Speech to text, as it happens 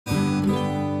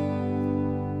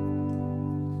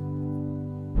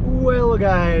Hello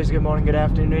guys, good morning, good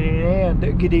afternoon,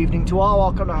 and good evening to all.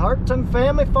 Welcome to Hartung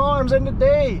Family Farms, and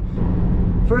today,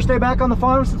 first day back on the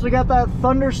farm since we got that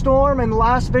thunderstorm in the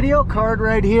last video, card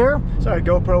right here. Sorry,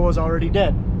 GoPro was already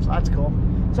dead, so that's cool.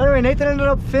 So anyway, Nathan ended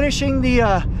up finishing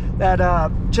the that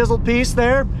chiseled piece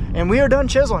there, and we are done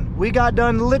chiseling. We got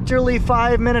done literally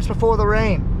 5 minutes before the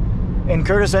rain, and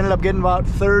Curtis ended up getting about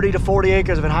 30 to 40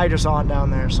 acres of anhydrous on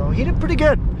down there, so he did pretty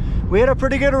good. We had a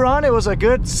pretty good run. It was a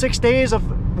good 6 days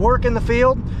of work in the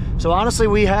field. So honestly,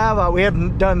 we have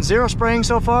done 0 spraying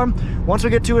so far. Once we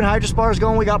get 2 anhydrous bars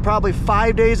going, we got probably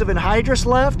 5 days of anhydrous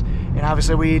left, and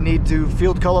obviously we need to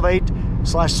field cultivate /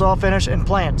 soil finish and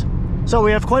plant. So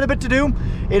we have quite a bit to do.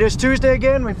 It is Tuesday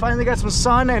again. We finally got some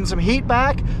sun and some heat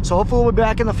back, so hopefully we'll be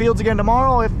back in the fields again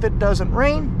tomorrow if it doesn't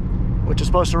rain, which is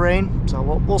supposed to rain, so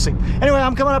we'll see. Anyway,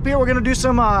 I'm coming up here. We're gonna do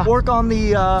some work on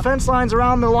the fence lines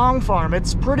around the long farm.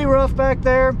 It's pretty rough back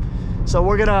there, so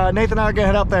Nathan and I are gonna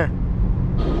head up there.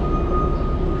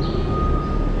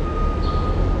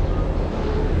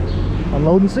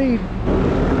 Unloading seed.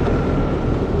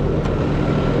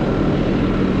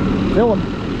 Fill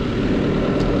them.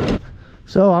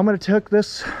 So I'm gonna take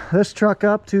this truck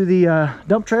up to the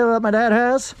dump trailer that my dad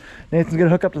has. Nathan's gonna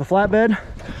hook up to the flatbed.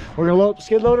 We're gonna load up the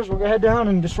skid loaders. We're gonna head down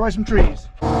and destroy some trees.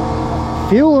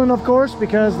 Fueling, of course,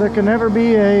 because there can never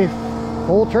be a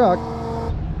full truck.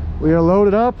 We are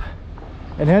loaded up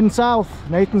and heading south.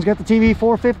 Nathan's got the TV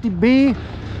 450B,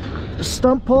 the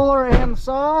stump puller and the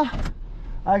saw.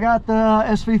 I got the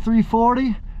SV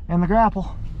 340 and the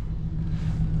grapple.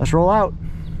 Let's roll out.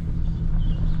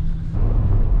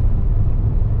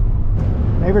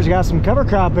 Neighbor's got some cover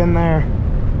crop in there.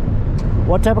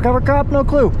 What type of cover crop? No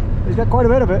clue. He's got quite a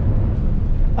bit of it.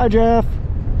 Hi, Jeff.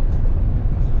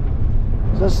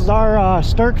 So this is our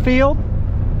stirk field.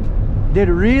 Did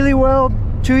really well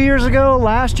 2 years ago.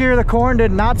 Last year the corn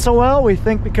did not so well. We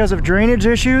think because of drainage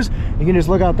issues. You can just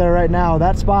look out there right now.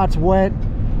 That spot's wet,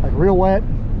 like real wet.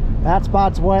 That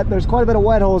spot's wet. There's quite a bit of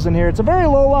wet holes in here. It's a very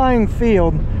low-lying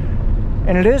field,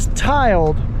 and it is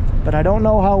tiled, but I don't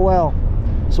know how well.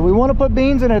 So we want to put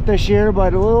beans in it this year,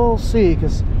 but we'll see,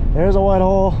 because there's a wet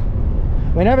hole.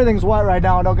 I mean, everything's wet right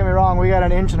now, don't get me wrong. We got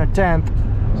 1 1/10 inch.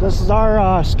 So this is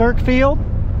our stirk field.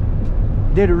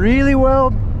 Did really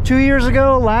well 2 years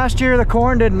ago. Last year the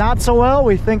corn did not so well.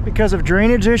 We think because of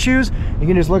drainage issues. You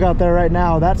can just look out there right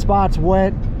now. That spot's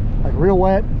wet, like real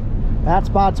wet. That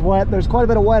spot's wet. There's quite a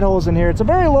bit of wet holes in here. It's a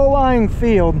very low-lying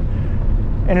field,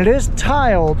 and it is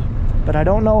tiled, but I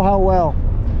don't know how well.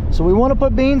 So we want to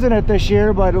put beans in it this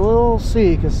year, but we'll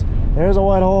see, because there's a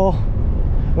wet hole.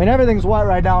 I mean, everything's wet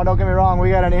right now, don't get me wrong. We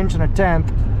got 1 1/10 inch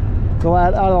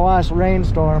out of the last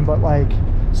rainstorm, but like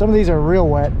some of these are real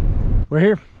wet. We're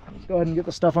here. Let's go ahead and get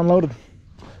the stuff unloaded.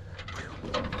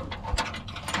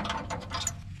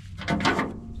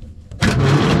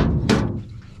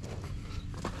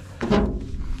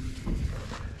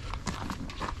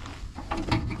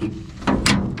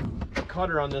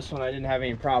 Cutter on this one, I didn't have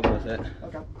any problem with it.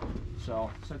 Okay. So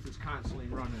since it's constantly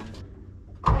running it.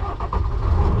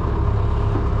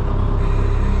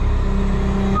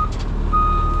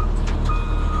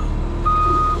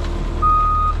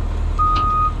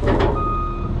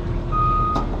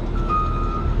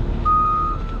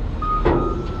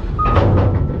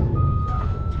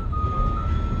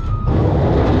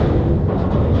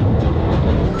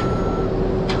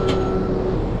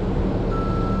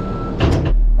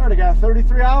 Got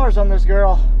 33 hours on this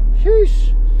girl.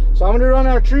 Sheesh. So I'm gonna run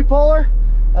our tree puller.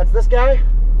 That's this guy.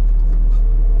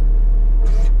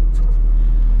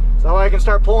 So that way I can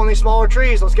start pulling these smaller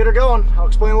trees. Let's get her going. I'll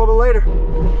explain a little bit later.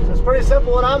 So it's pretty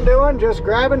simple what I'm doing. Just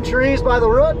grabbing trees by the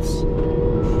roots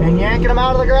and yanking them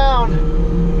out of the ground.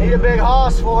 Need a big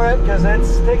hoss for it because it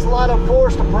takes a lot of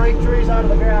force to break trees out of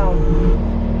the ground.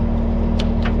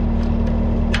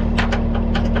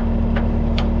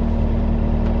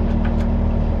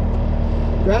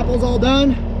 Grapple's all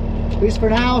done, at least for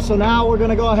now. So now we're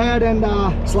gonna go ahead and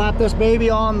slap this baby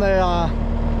on the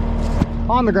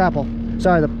grapple.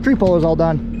 Sorry, the tree puller's all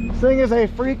done. This thing is a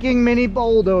freaking mini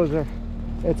bulldozer.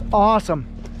 It's awesome.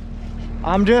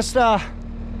 I'm just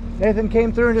Nathan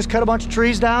came through and just cut a bunch of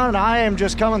trees down, and I am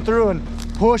just coming through and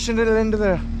pushing it into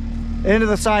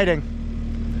the siding.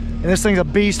 And this thing's a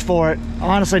beast for it.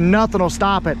 Honestly, nothing will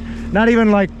stop it. Not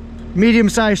even like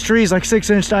medium-sized trees, like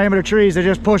 6-inch diameter trees. It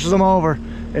just pushes them over.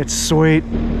 It's sweet.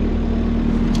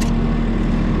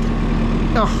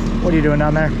 Oh, what are you doing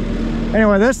down there?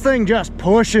 Anyway, this thing just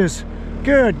pushes.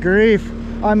 Good grief.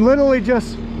 I'm literally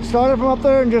just started from up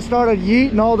there and just started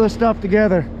yeeting all this stuff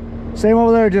together. Same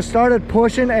over there, just started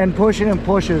pushing and pushing and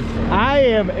pushing. I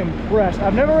am impressed.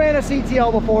 I've never ran a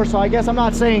CTL before, so I guess I'm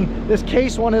not saying this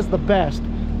case one is the best,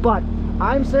 but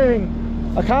I'm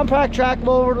saying a compact track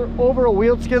loader over a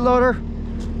wheeled skid loader,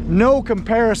 no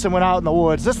comparison when out in the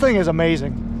woods. This thing is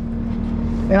amazing.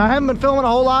 And I haven't been filming a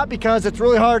whole lot because it's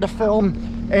really hard to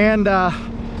film and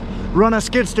run a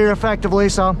skid steer effectively,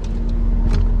 so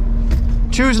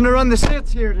choosing to run the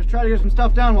sits here to try to get some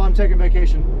stuff done while I'm taking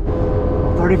vacation.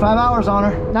 35 hours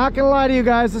on her. Not gonna lie to you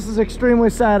guys, this is extremely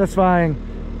satisfying.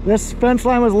 This fence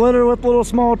line was littered with little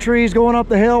small trees. Going up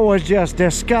the hill was just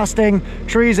disgusting.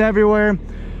 Trees everywhere.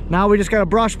 Now we just got a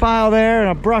brush pile there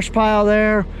and a brush pile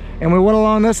there, and we went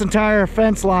along this entire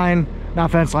fence line,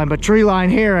 not fence line, but tree line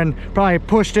here, and probably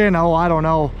pushed in, oh, I don't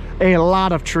know, a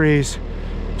lot of trees.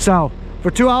 So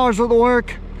for 2 hours worth of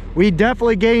work, we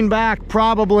definitely gained back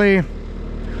probably,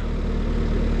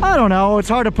 I don't know, it's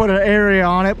hard to put an area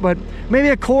on it, but maybe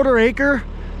a 1/4 acre.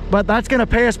 But that's gonna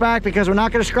pay us back because we're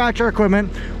not gonna scratch our equipment.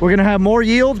 We're gonna have more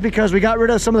yields because we got rid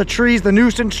of some of the trees, the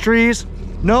nuisance trees.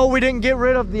 No, we didn't get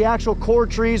rid of the actual core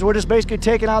trees. We're just basically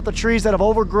taking out the trees that have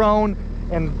overgrown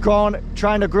and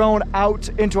trying to grow out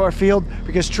into our field,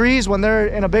 because trees, when they're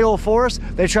in a big old forest,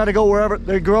 they try to go wherever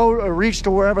they grow or reach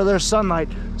to wherever there's sunlight.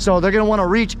 So they're gonna wanna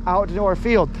reach out into our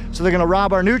field. So they're gonna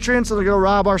rob our nutrients, so they're gonna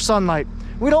rob our sunlight.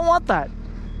 We don't want that.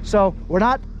 So we're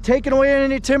not taking away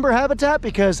any timber habitat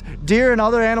because deer and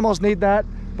other animals need that,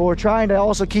 but we're trying to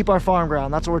also keep our farm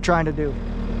ground. That's what we're trying to do.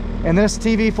 And this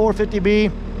TV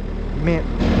 450B, man.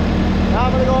 Now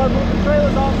I'm gonna go ahead and move the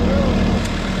trailers off the road.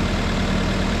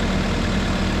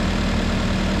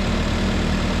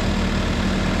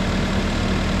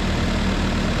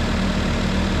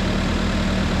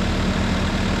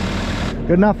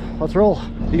 Good enough, let's roll.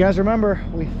 You guys remember,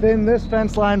 we thinned this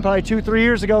fence line probably 2-3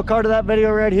 years ago, carded that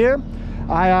video right here.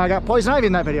 I got poison ivy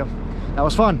in that video. That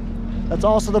was fun. That's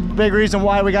also the big reason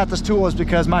why we got this tool, is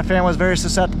because my family was very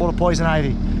susceptible to poison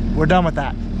ivy. We're done with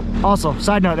that. Also,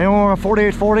 side note, anyone want a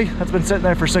 4840? That's been sitting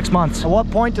there for 6 months. At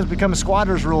what point does it become a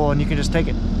squatter's rule and you can just take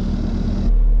it?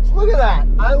 So look at that.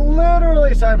 I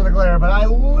literally, sorry for the glare, but I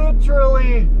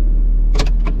literally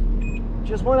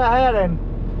just went ahead and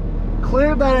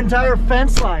cleared that entire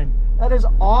fence line. That is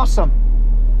awesome.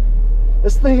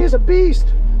 This thing is a beast.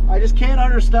 I just can't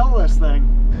undersell this thing.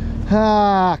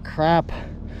 Ah, crap.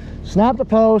 Snapped the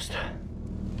post.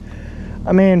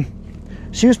 I mean,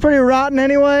 she was pretty rotten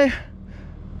anyway.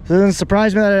 So it doesn't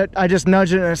surprise me that I just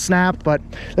nudged it and it snapped, but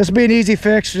this will be an easy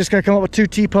fix. You're just gonna come up with 2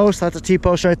 T-posts. That's a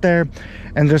T-post right there.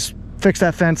 And just fix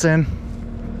that fence in.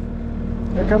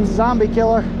 Here comes the zombie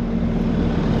killer.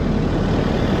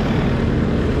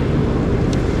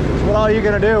 So what are you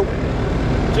gonna do?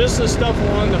 Just the stuff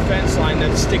along the fence line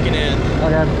that's sticking in.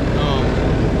 Okay.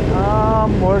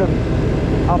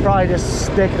 I'll probably just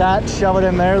stick that, shove it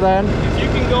in there then. If you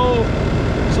can go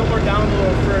somewhere down a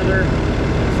little further,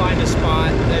 find a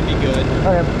spot, that'd be good.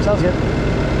 Okay, sounds good.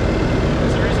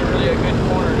 Because there isn't really a good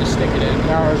corner to stick it in.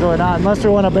 No, there's really not, unless we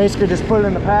want to basically just put it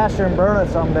in the pasture and burn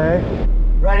it someday.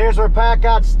 Right here's where Pat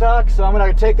got stuck, so I'm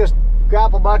gonna take this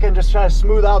grapple bucket and just try to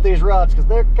smooth out these ruts, because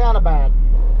they're kind of bad.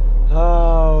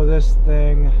 Oh, this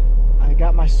thing. I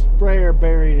got my sprayer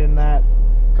buried in that.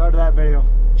 Card to that video.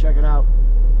 Check it out.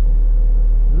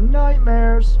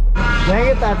 Nightmares. Dang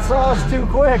it, that saw's too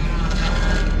quick.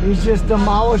 He's just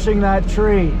demolishing that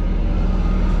tree.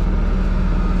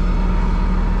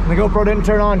 The GoPro didn't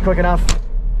turn on quick enough.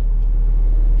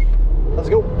 Let's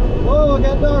go. Oh, it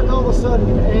got dark all of a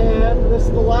sudden, and this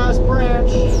is the last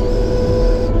branch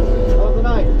of the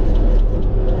night.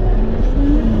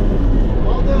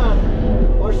 All done.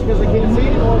 Partially because I can't see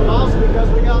anymore, but also because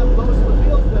we got most of the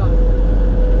fields done.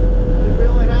 I think we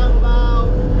only have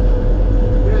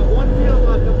we have 1 field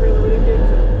left up here that we didn't get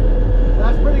to.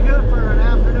 That's pretty good for an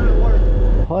afternoon of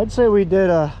work. Well, I'd say we did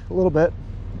a little bit.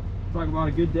 Talk about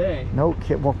a good day. No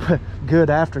kid, well, good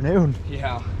afternoon.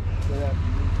 Yeah.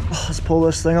 Let's pull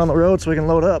this thing on the road so we can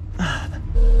load up.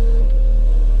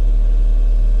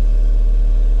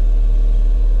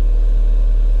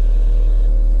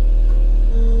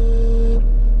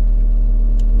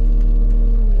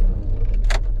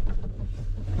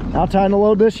 Now time to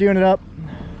load this unit up.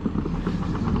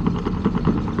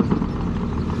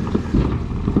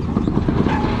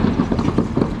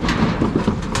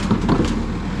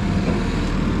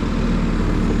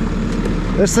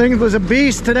 This thing was a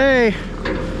beast today.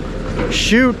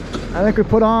 Shoot, I think we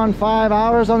put on 5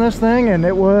 hours on this thing, and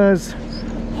it was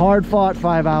hard fought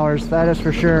 5 hours, that is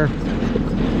for sure.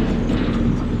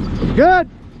 Good.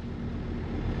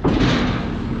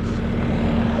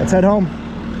 Let's head home.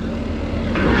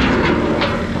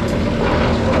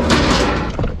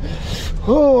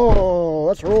 Oh,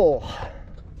 let's roll.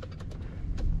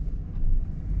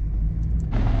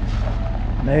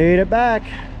 Made it back.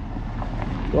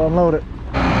 Go unload it.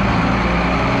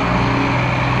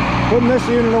 Putting this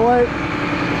unit away.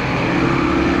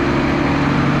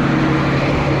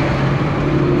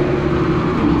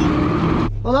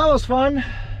 Well, that was fun.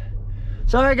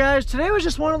 Sorry guys, today was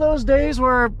just one of those days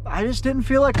where I just didn't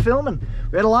feel like filming.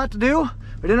 We had a lot to do.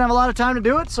 We didn't have a lot of time to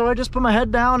do it, so I just put my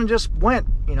head down and just went,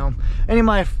 you know. Any of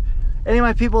my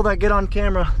people that get on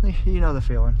camera, you know the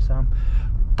feeling. So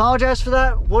apologize for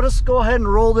that. We'll just go ahead and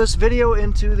roll this video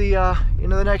into the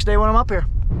the next day when I'm up here.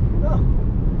 Oh,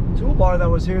 toolbar that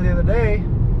was here the other day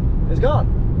is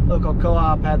gone. Local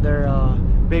co-op had their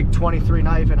big 23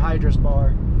 knife and hydrous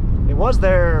bar. It was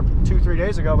there 2-3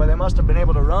 days ago, but they must have been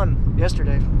able to run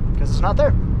yesterday because it's not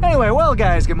there. Anyway, well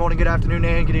guys, good morning, good afternoon,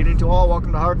 and good evening to all.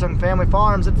 Welcome to Hartung Family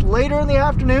Farms. It's later in the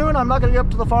afternoon. I'm not going to get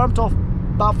up to the farm till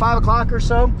about 5 o'clock or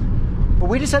so. But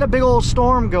we just had a big old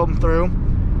storm going through,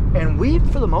 and we,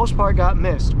 for the most part, got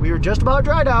missed. We were just about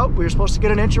dried out. We were supposed to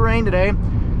get an inch of rain today,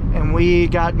 and we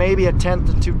got maybe 1/10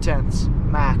 to 2/10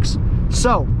 max.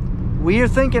 So we are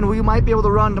thinking we might be able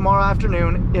to run tomorrow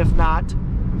afternoon, if not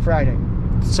Friday.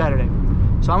 Saturday.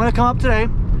 So I'm going to come up today.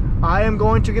 I am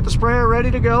going to get the sprayer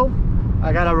ready to go.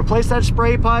 I got to replace that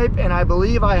spray pipe, and I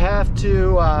believe I have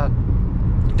to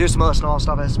do some other small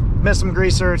stuff. I missed some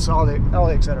greasers, all the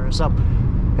etc. So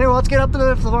anyway, let's get up to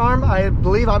the farm. I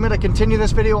believe I'm going to continue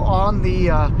this video on the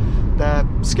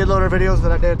skid loader videos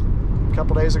that I did a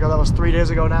couple days ago. That was 3 days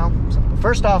ago now. So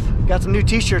first off, got some new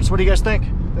t-shirts. What do you guys think?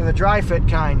 They're the dry fit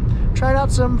kind. Trying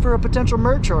out some for a potential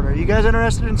merch order. You guys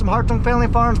interested in some Hartung Family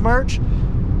Farms merch?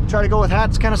 Try to go with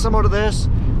hats kind of similar to this.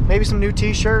 Maybe some new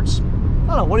t-shirts. I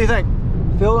don't know, what do you think?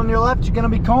 Field on your left is going to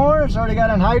be corn. It's already got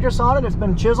anhydrous on it. It's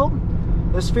been chiseled.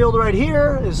 This field right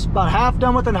here is about half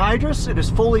done with anhydrous. It is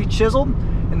fully chiseled.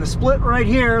 And the split right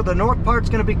here, the north part's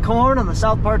going to be corn and the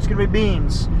south part's going to be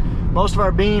beans. Most of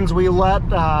our beans we let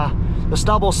the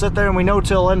stubble sit there and we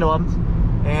no-till into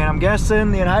them. And I'm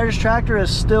guessing the anhydrous tractor is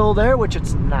still there, which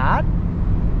it's not.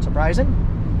 Surprising.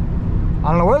 I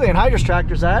don't know where the anhydrous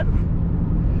tractor's at.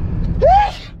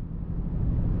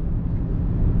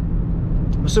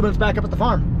 I'm assuming it's back up at the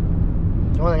farm.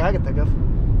 The only thing I can think of.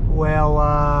 Well,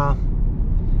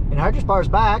 anhydrous bar's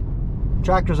back.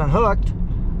 Tractor's unhooked.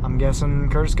 I'm guessing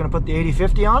Curtis is going to put the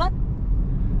 8050 on it.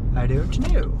 I don't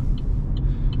know.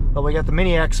 But we got the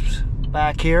Mini X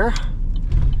back here.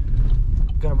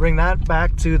 Gonna bring that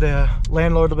back to the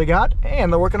landlord that we got.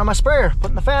 And they're working on my sprayer,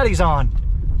 putting the fatties on.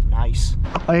 Nice.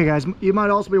 Oh, hey guys, you might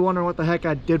also be wondering what the heck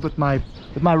I did with my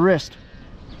wrist.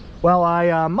 Well,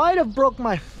 I might have broke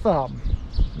my thumb.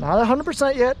 Not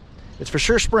 100% yet. It's for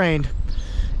sure sprained.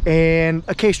 And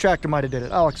a case tractor might have did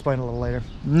it. I'll explain a little later.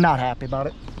 Not happy about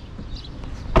it.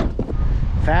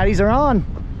 Fatties are on.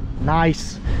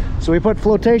 Nice. So we put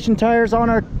flotation tires on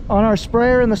our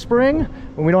sprayer in the spring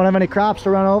when we don't have any crops to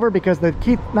run over, because the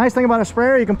nice thing about a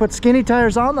sprayer, you can put skinny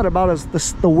tires on that are about as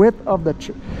the width of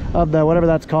the whatever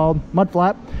that's called, mud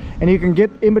flap, and you can get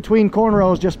in between corn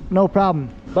rows just no problem.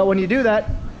 But when you do that,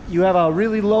 you have a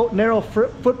really narrow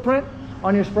footprint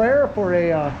on your sprayer for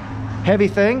a heavy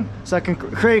thing, so that can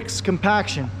create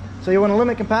compaction. So you want to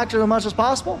limit compaction as much as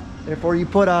possible. Therefore, you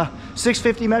put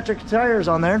 650 metric tires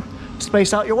on there to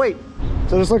space out your weight.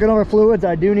 So just looking over fluids,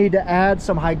 I do need to add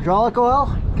some hydraulic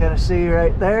oil. Kind of see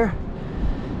right there.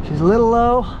 She's a little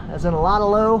low, as in a lot of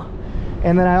low.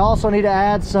 And then I also need to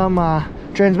add some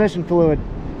transmission fluid,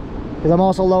 because I'm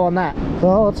also low on that.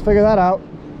 So let's figure that out.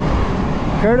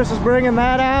 Curtis is bringing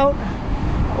that out.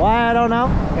 Why, I don't know.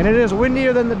 And it is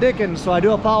windier than the dickens, so I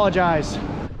do apologize.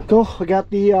 Cool, we got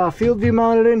the field view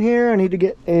mounted in here. I need to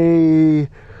get a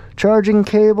charging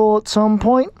cable at some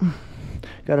point.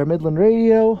 Got our Midland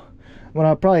radio. I'm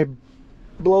gonna probably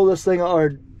blow this thing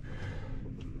or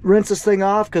rinse this thing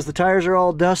off because the tires are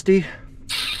all dusty.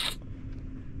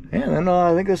 And then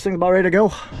I think this thing's about ready to go.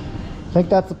 I think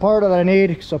that's the part that I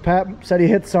need. So Pat said he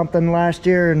hit something last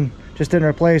year and just didn't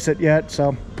replace it yet.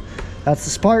 So that's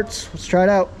the parts. Let's try it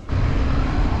out.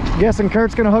 Guessing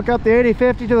Kurt's gonna hook up the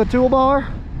 8050 to the toolbar.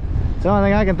 It's the only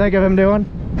thing I can think of him doing.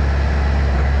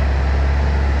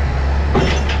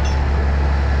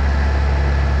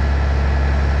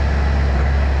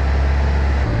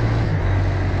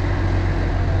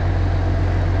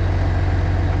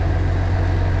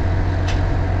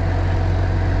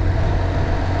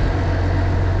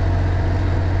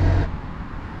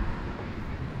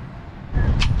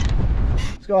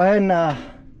 Let's go ahead and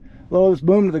lower this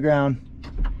boom to the ground.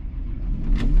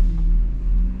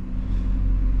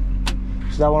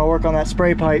 So I want to work on that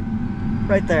spray pipe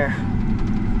right there.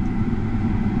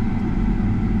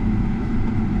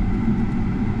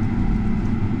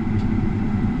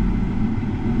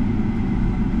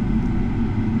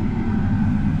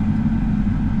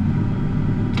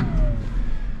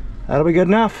 That'll be good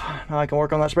enough. Now I can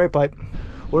work on that spray pipe.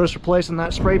 We're just replacing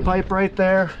that spray pipe right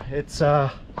there. It's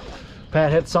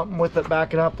Pat hit something with it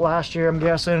backing up last year, I'm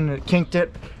guessing, and it kinked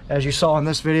it. As you saw in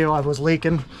this video, I was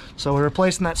leaking. So we're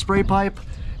replacing that spray pipe,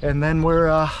 and then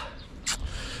we're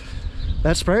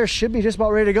that sprayer should be just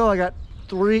about ready to go. I got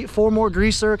 4 more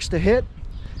grease zerks to hit,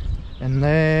 and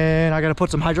then I got to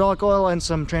put some hydraulic oil and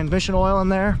some transmission oil in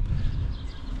there.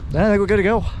 Then I think we're good to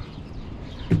go.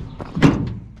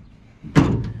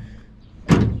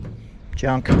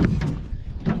 Junk.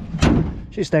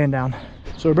 She's staying down.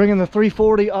 So we're bringing the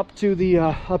 340 up to the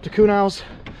up to Kuhnau's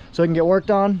so I can get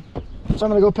worked on. So I'm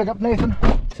gonna go pick up Nathan.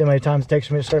 See how many times it takes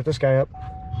for me to start this guy up.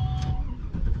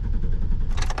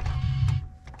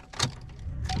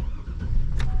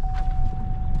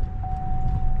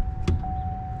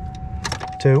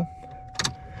 Two.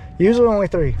 Usually only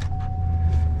 3.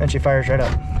 And she fires right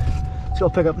up. Let's go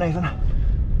pick up Nathan.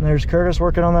 And there's Curtis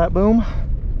working on that boom.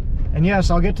 And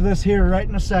yes, I'll get to this here right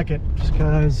in a second, just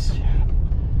because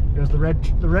it was the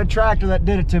red tractor that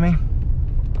did it to me.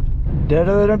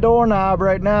 Deader than a doorknob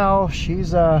right now.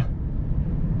 She's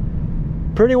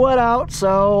pretty wet out,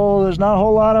 so there's not a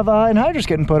whole lot of anhydrous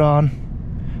getting put on.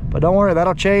 But don't worry,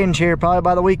 that'll change here probably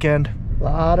by the weekend. A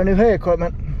lot of new hay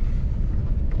equipment.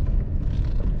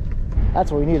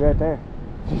 That's what we need right there.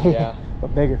 Yeah.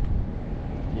 But bigger.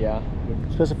 Yeah.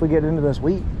 Especially if we get into this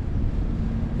wheat.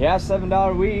 Yeah,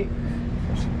 $7 wheat.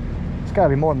 It's gotta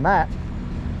be more than that.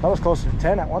 That was closer to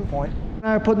 10 at one point.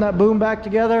 Now we're putting that boom back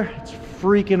together. It's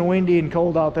freaking windy and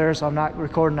cold out there, so I'm not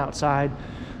recording outside.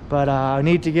 But I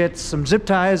need to get some zip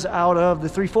ties out of the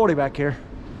 340 back here,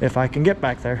 if I can get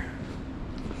back there.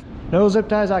 No zip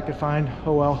ties I could find.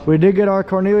 Oh well. We did get our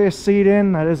Cornelius seed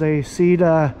in. That is a seed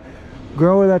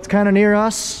grower that's kind of near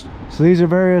us. So these are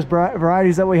various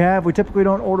varieties that we have. We typically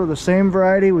don't order the same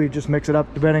variety. We just mix it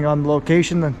up depending on the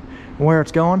location and where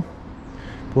it's going.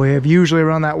 We have usually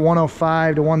around that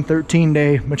 105 to 113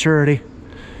 day maturity.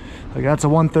 Like that's a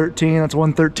 113, that's a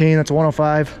 113, that's a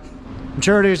 105.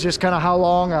 Maturity is just kind of how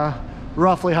long,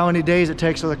 roughly how many days it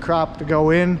takes for the crop to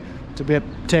go in to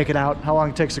take it out, how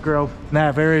long it takes to grow. And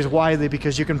that varies widely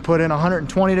because you can put in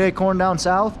 120 day corn down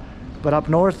south, but up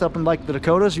north, up in like the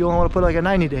Dakotas, you only want to put like a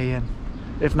 90 day in,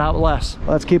 if not less.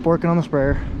 Let's keep working on the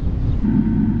sprayer.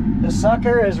 This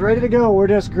sucker is ready to go. We're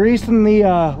just greasing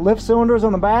the lift cylinders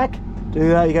on the back. To do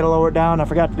that, you gotta lower it down. I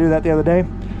forgot to do that the other day.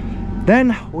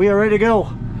 Then we are ready to go.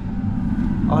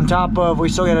 On top of, we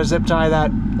still gotta zip tie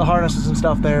the harnesses and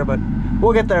stuff there, but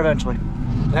we'll get there eventually.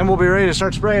 Then we'll be ready to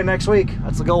start spraying next week.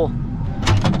 That's the goal.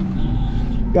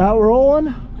 Got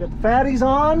rolling, got the fatties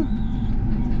on.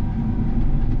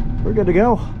 We're good to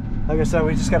go. Like I said,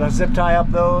 we just gotta zip tie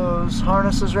up those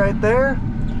harnesses right there.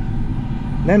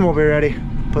 Then we'll be ready.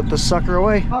 Put the sucker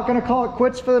away. Not gonna call it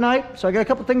quits for the night. So I got a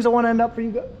couple things I want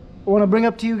to bring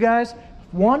up to you guys.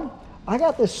 One, I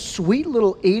got this sweet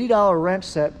little $80 wrench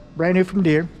set, brand new from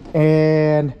Deere,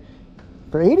 and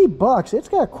for 80 bucks, it's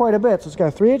got quite a bit. So it's got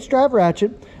a 3/8 drive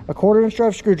ratchet, a 1/4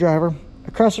 drive screwdriver,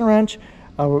 a crescent wrench,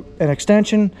 an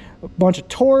extension, a bunch of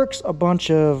Torx, a bunch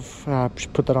of, I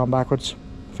should put that on backwards.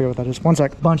 I forget what that is. One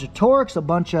sec. A bunch of Torx, a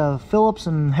bunch of Phillips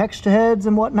and Hex heads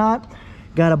and whatnot.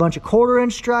 Got a bunch of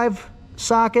 1/4 drive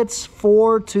sockets,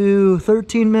 4 to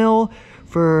 13 mil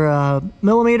for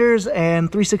millimeters,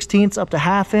 and 3/16 up to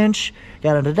 1/2 inch.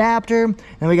 Got an adapter,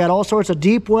 and we got all sorts of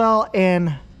deep well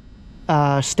and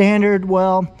standard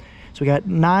well. So we got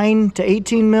 9 to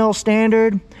 18 mil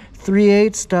standard,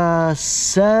 3/8 to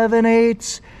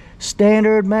 7/8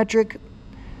 standard metric.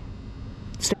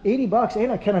 80 bucks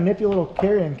and a kind of nippy little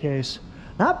carrying case.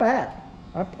 Not bad.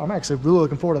 I'm actually really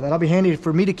looking forward to that. That'll be handy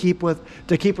for me to keep with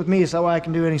me, so that way I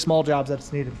can do any small jobs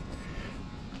that's needed.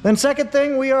 Then second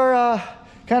thing, we are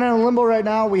kind of in limbo right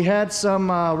now. We had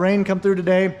some rain come through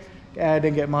today. I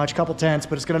didn't get much, couple tenths,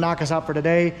 but it's gonna knock us out for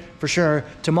today for sure.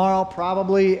 Tomorrow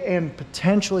probably, and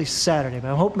potentially Saturday, but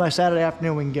I'm hoping by Saturday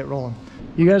afternoon we can get rolling.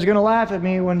 You guys are gonna laugh at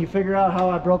me when you figure out how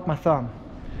I broke my thumb.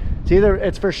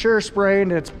 It's for sure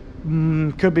sprained, it's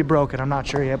could be broken, I'm not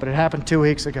sure yet, but it happened 2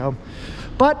 weeks ago.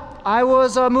 But I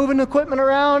was moving equipment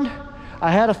around.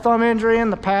 I had a thumb injury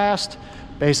in the past,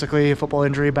 basically a football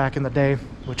injury back in the day,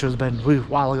 which has been a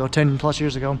while ago, 10 plus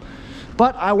years ago.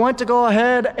 But I went to go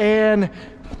ahead and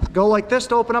go like this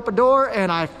to open up a door,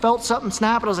 and I felt something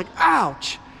snap, and I was like,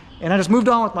 ouch! And I just moved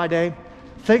on with my day,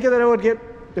 thinking that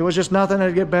it was just nothing,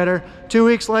 it'd get better. 2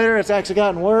 weeks later, it's actually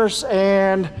gotten worse,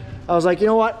 and I was like, you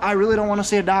know what? I really don't want to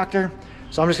see a doctor,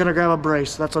 so I'm just gonna grab a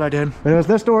brace. That's what I did. But it was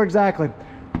this door exactly.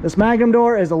 This Magnum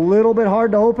door is a little bit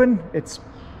hard to open. You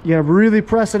gotta really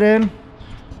press it in.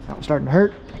 That was starting to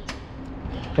hurt.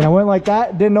 And I went like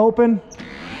that, it didn't open.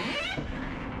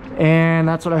 and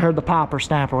that's what I heard, the pop or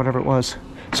snap or whatever it was.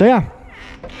 So yeah,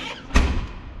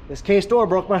 this case door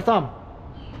broke my thumb.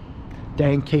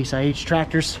 Dang Case IH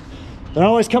tractors. They're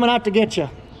always coming out to get you.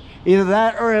 Either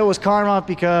that or it was karma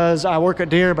because I work at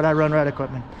Deere, but I run red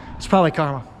equipment. It's probably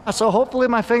karma. So hopefully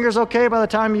my finger's okay by the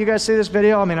time you guys see this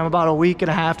video. I mean, I'm about a week and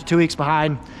a half to 2 weeks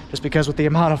behind, just because with the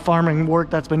amount of farming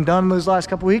work that's been done these last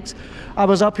couple weeks. I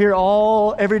was up here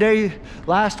every day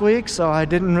last week, so I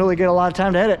didn't really get a lot of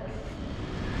time to edit.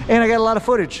 And I got a lot of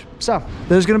footage. So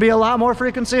there's gonna be a lot more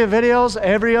frequency of videos.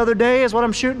 Every other day is what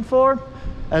I'm shooting for,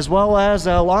 as well as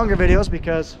longer videos,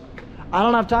 because I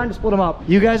don't have time to split them up.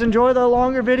 You guys enjoy the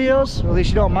longer videos, or at least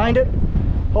you don't mind it.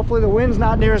 Hopefully the wind's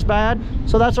not near as bad.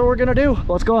 So that's what we're gonna do.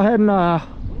 Let's go ahead and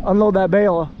unload that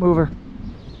bale mover.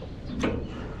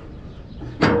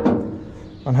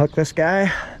 Unhook this guy.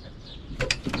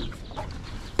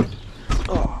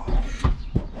 Oh.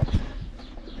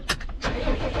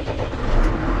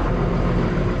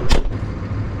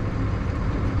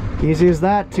 Easy as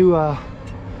that to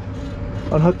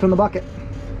unhook from the bucket.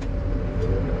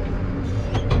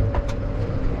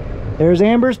 There's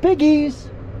Amber's piggies.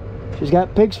 She's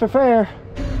got pigs for fair.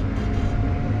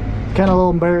 Kind of a little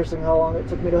embarrassing how long it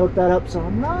took me to hook that up, so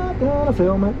I'm not gonna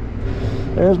film it.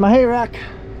 There's my hay rack.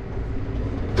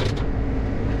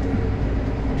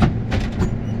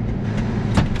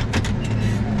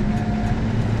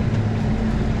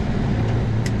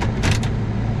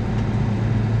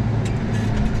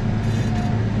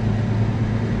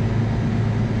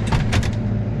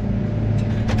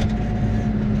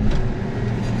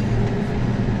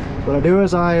 What I do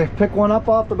is I pick one up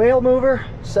off the bale mover,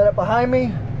 set it behind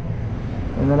me,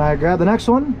 and then I grab the next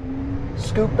one,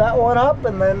 scoop that one up,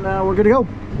 and then we're good to go.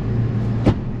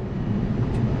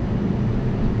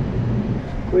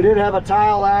 We did have a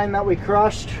tile line that we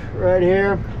crushed right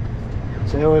here,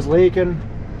 so it was leaking,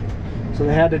 so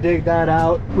they had to dig that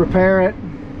out, repair it,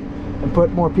 and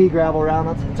put more pea gravel around.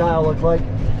 That's what the tile looked like,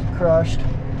 crushed.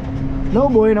 No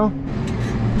bueno.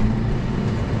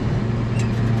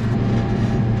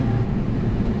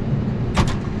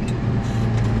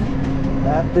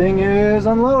 That thing is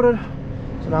unloaded.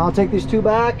 So now I'll take these two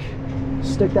back,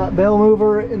 stick that bale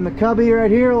mover in the cubby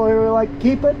right here where we like to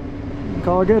keep it, and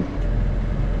call it good.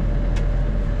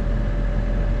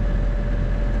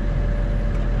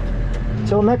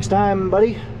 Until next time,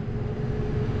 buddy.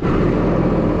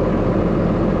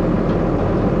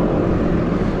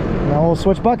 Now we'll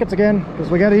switch buckets again,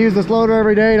 because we got to use this loader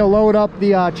every day to load up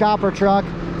the chopper truck,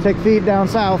 take feed down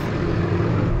south.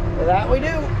 That we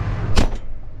do.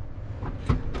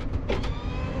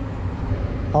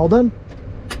 All done.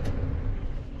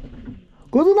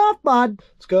 Good enough, bud.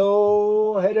 Let's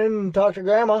go ahead and talk to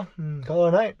Grandma and call it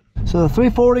a night. So the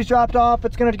 340's dropped off.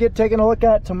 It's gonna get taken a look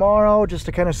at tomorrow, just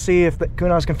to kind of see if the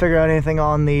Kunos can figure out anything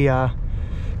on the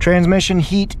transmission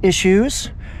heat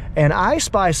issues. And I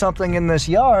spy something in this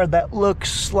yard that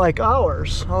looks like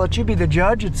ours. I'll let you be the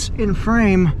judge. It's in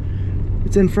frame.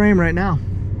 It's in frame right now.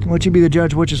 I'll let you be the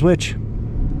judge which is which.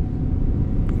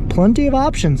 Plenty of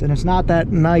options, and it's not that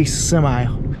nice semi.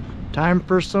 Time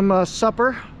for some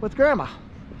supper with Grandma.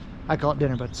 I call it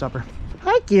dinner, but supper.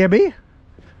 Hi, Cabby.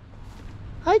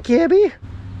 Hi, Cabby.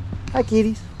 Hi,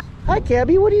 kitties. Hi,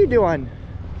 Cabby. What are you doing?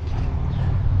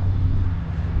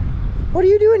 What are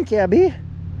you doing, Cabby?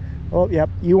 Oh, yep.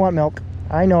 You want milk.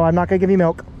 I know. I'm not gonna give you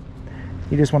milk.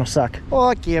 You just want to suck.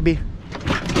 Oh, Cabby.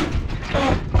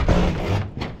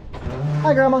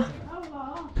 Hi, Grandma.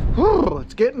 Whew,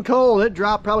 it's getting cold. It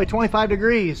dropped probably 25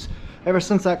 degrees ever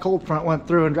since that cold front went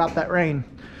through and dropped that rain.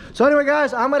 So anyway,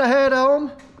 guys, I'm gonna head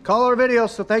home, call our video.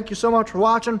 So thank you so much for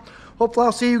watching. Hopefully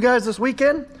I'll see you guys this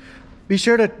weekend. Be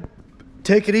sure to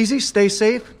take it easy, stay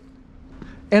safe,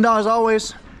 and as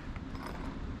always,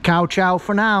 cow chow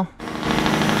for now.